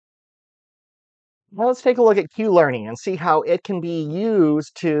Now let's take a look at qlearning and see how it can be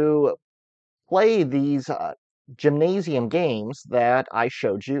used to play these gymnasium games that I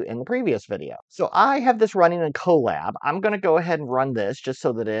showed you in the previous video. So I have this running in Colab. I'm going to go ahead and run this just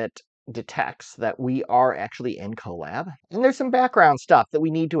so that it detects that we are actually in Colab. And there's some background stuff that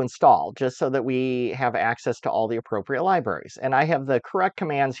we need to install just so that we have access to all the appropriate libraries. And I have the correct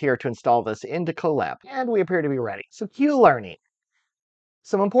commands here to install this into Colab. And we appear to be ready. So qlearning.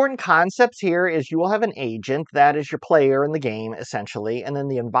 Some important concepts here is you will have an agent, that is your player in the game, essentially, and then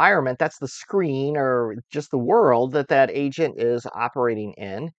the environment, that's the screen or just the world that that agent is operating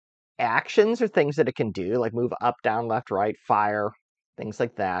in. Actions are things that it can do, like move up, down, left, right, fire, things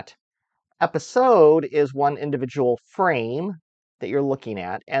like that. Episode is one individual frame that you're looking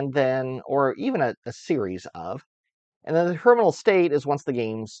at, and then, or even a series of. And then the terminal state is once the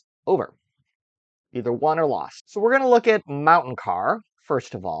game's over, either won or lost. So we're going to look at mountain car,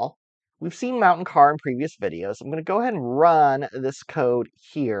 first of all. We've seen mountain car in previous videos. I'm going to go ahead and run this code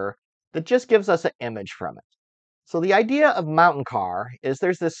here that just gives us an image from it. So the idea of mountain car is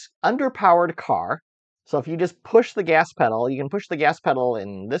there's this underpowered car. So if you just push the gas pedal, you can push the gas pedal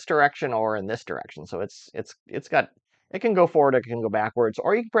in this direction or in this direction. So it can go forward, it can go backwards,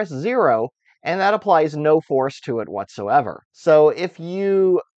 or you can press 0 and that applies no force to it whatsoever. So if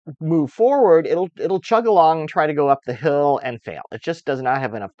you move forward, it'll chug along and try to go up the hill and fail. It just does not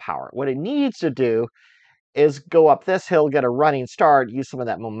have enough power. What it needs to do is go up this hill, get a running start, use some of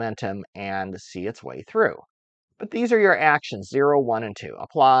that momentum, and see its way through. But these are your actions, 0, 1, and 2.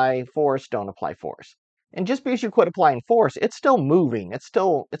 Apply force, don't apply force. And just because you quit applying force, it's still moving, it's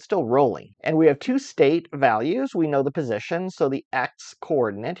still rolling. And we have two state values. We know the position, so the x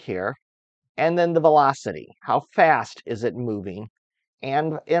coordinate here, and then the velocity. How fast is it moving?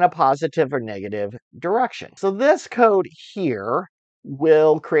 And in a positive or negative direction. So this code here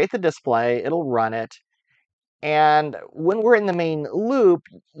will create the display, it'll run it, and when we're in the main loop,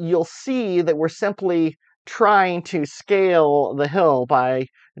 you'll see that we're simply trying to scale the hill by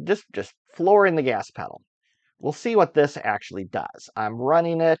just flooring the gas pedal. We'll see what this actually does. I'm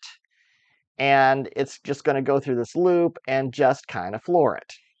running it, and it's just going to go through this loop and just kind of floor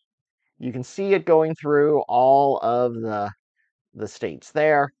it. You can see it going through all of the states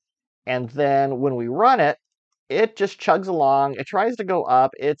there. And then when we run it, it just chugs along. It tries to go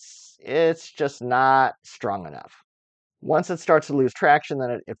up. It's just not strong enough. Once it starts to lose traction,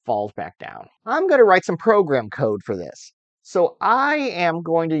 then it falls back down. I'm going to write some program code for this. So I am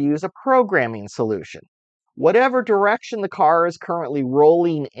going to use a programming solution. Whatever direction the car is currently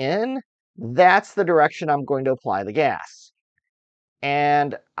rolling in, that's the direction I'm going to apply the gas.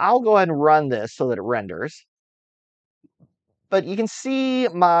 And I'll go ahead and run this so that it renders. But you can see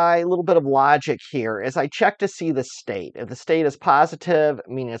my little bit of logic here as I check to see the state. If the state is positive,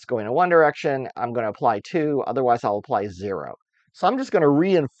 meaning it's going in one direction, I'm going to apply 2, otherwise I'll apply 0. So I'm just going to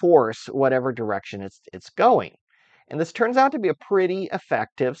reinforce whatever direction it's going. And this turns out to be a pretty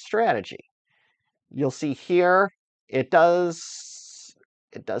effective strategy. You'll see here, it does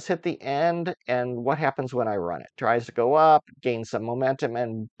hit the end, and what happens when I run it? Tries to go up, gains some momentum,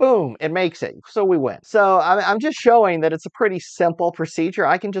 and boom, it makes it. So we win. So I'm just showing that it's a pretty simple procedure.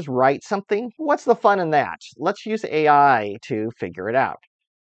 I can just write something. What's the fun in that? Let's use AI to figure it out.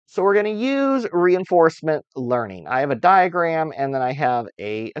 So we're going to use reinforcement learning. I have a diagram, and then I have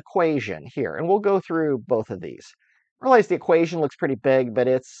an equation here, and we'll go through both of these. I realize the equation looks pretty big, but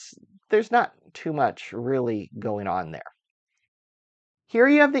there's not too much really going on there. Here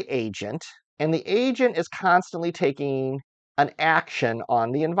you have the agent, and the agent is constantly taking an action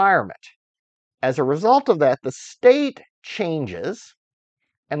on the environment. As a result of that, the state changes,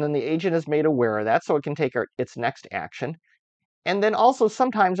 and then the agent is made aware of that so it can take its next action. And then also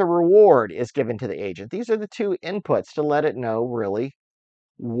sometimes a reward is given to the agent. These are the two inputs to let it know really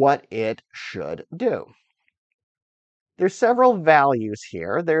what it should do. There's several values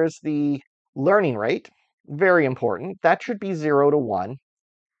here. There's the learning rate, very important. That should be 0 to 1.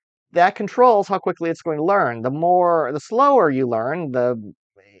 That controls how quickly it's going to learn. The slower you learn, the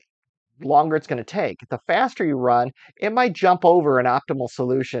longer it's going to take. The faster you run, it might jump over an optimal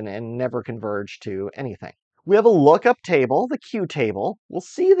solution and never converge to anything. We have a lookup table, the Q table. We'll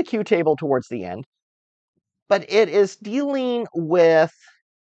see the Q table towards the end, but it is dealing with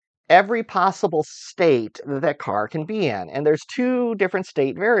every possible state that that car can be in. And there's two different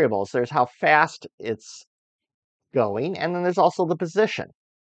state variables. There's how fast it's going, and then there's also the position.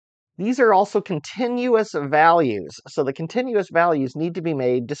 These are also continuous values, so the continuous values need to be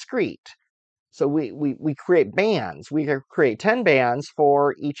made discrete. So we create bands. We create 10 bands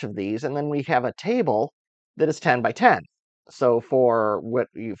for each of these, and then we have a table that is 10 by 10. So for what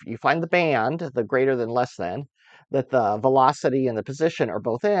you find the band, the greater than less than, that the velocity and the position are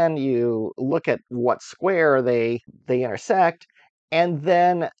both in, you look at what square they intersect, and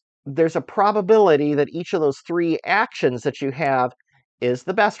then there's a probability that each of those three actions that you have is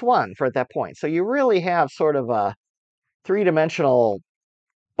the best one for at that point. So you really have sort of a three-dimensional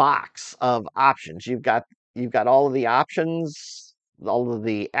box of options. You've got all of the options, all of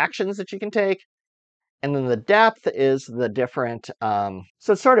the actions that you can take, and then the depth is the different, so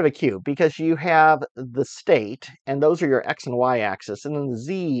it's sort of a cube because you have the state, and those are your x and y axis, and then the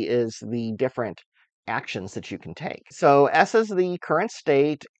z is the different actions that you can take. So S is the current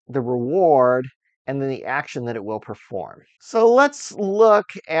state, the reward, and then the action that it will perform. So let's look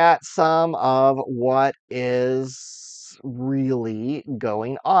at some of what is really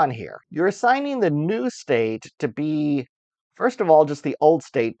going on here. You're assigning the new state to be, first of all, just the old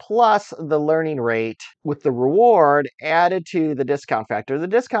state plus the learning rate with the reward added to the discount factor. The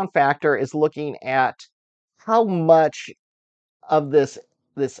discount factor is looking at how much of this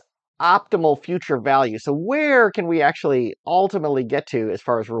optimal future value. So where can we actually ultimately get to as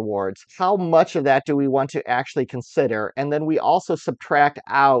far as rewards? How much of that do we want to actually consider? And then we also subtract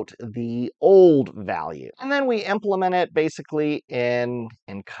out the old value. And then we implement it basically in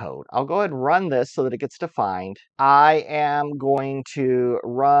code. I'll go ahead and run this so that it gets defined. I am going to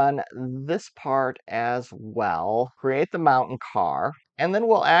run this part as well, create the mountain car, and then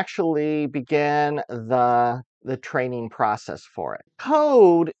we'll actually begin the training process for it.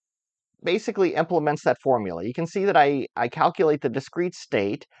 Code basically implements that formula. You can see that I calculate the discrete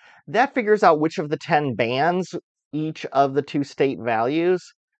state. That figures out which of the 10 bands each of the two state values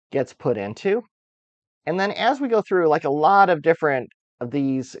gets put into. And then as we go through, like a lot of different of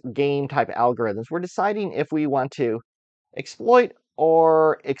these game type algorithms, we're deciding if we want to exploit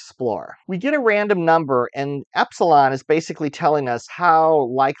or explore. We get a random number, and epsilon is basically telling us how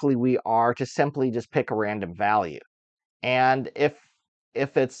likely we are to simply just pick a random value. And if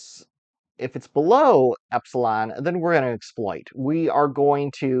it's below epsilon, then we're going to exploit. We are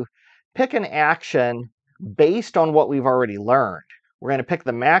going to pick an action based on what we've already learned. We're going to pick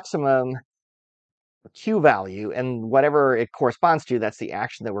the maximum Q value, and whatever it corresponds to, that's the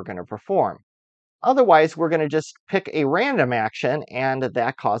action that we're going to perform. Otherwise, we're going to just pick a random action, and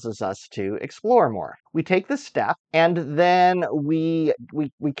that causes us to explore more. We take this step, and then we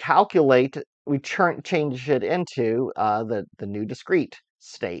calculate, we change it into the new discrete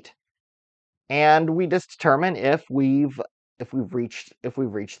state, and we just determine if we've reached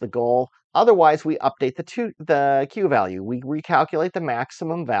the goal. Otherwise, we update the Q value. We recalculate the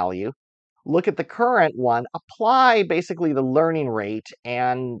maximum value, look at the current one, apply basically the learning rate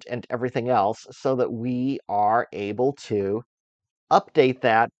and everything else so that we are able to update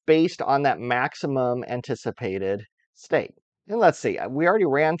that based on that maximum anticipated state. And let's see, we already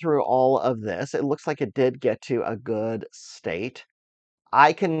ran through all of this. It looks like it did get to a good state.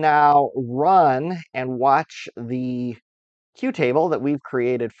 I can now run and watch the Q table that we've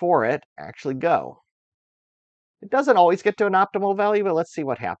created for it actually go. It doesn't always get to an optimal value, but let's see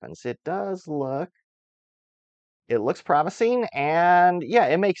what happens. It looks promising, and yeah,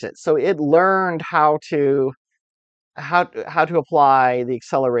 it makes it. So it learned how to apply the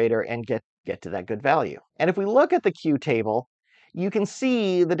accelerator and get to that good value. And if we look at the Q table, you can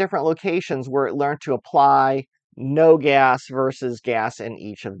see the different locations where it learned to apply no gas versus gas in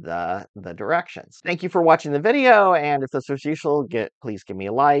each of the directions. Thank you for watching the video, and if this was useful, please give me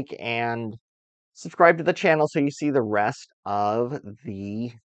a like and subscribe to the channel so you see the rest of the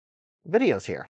videos here.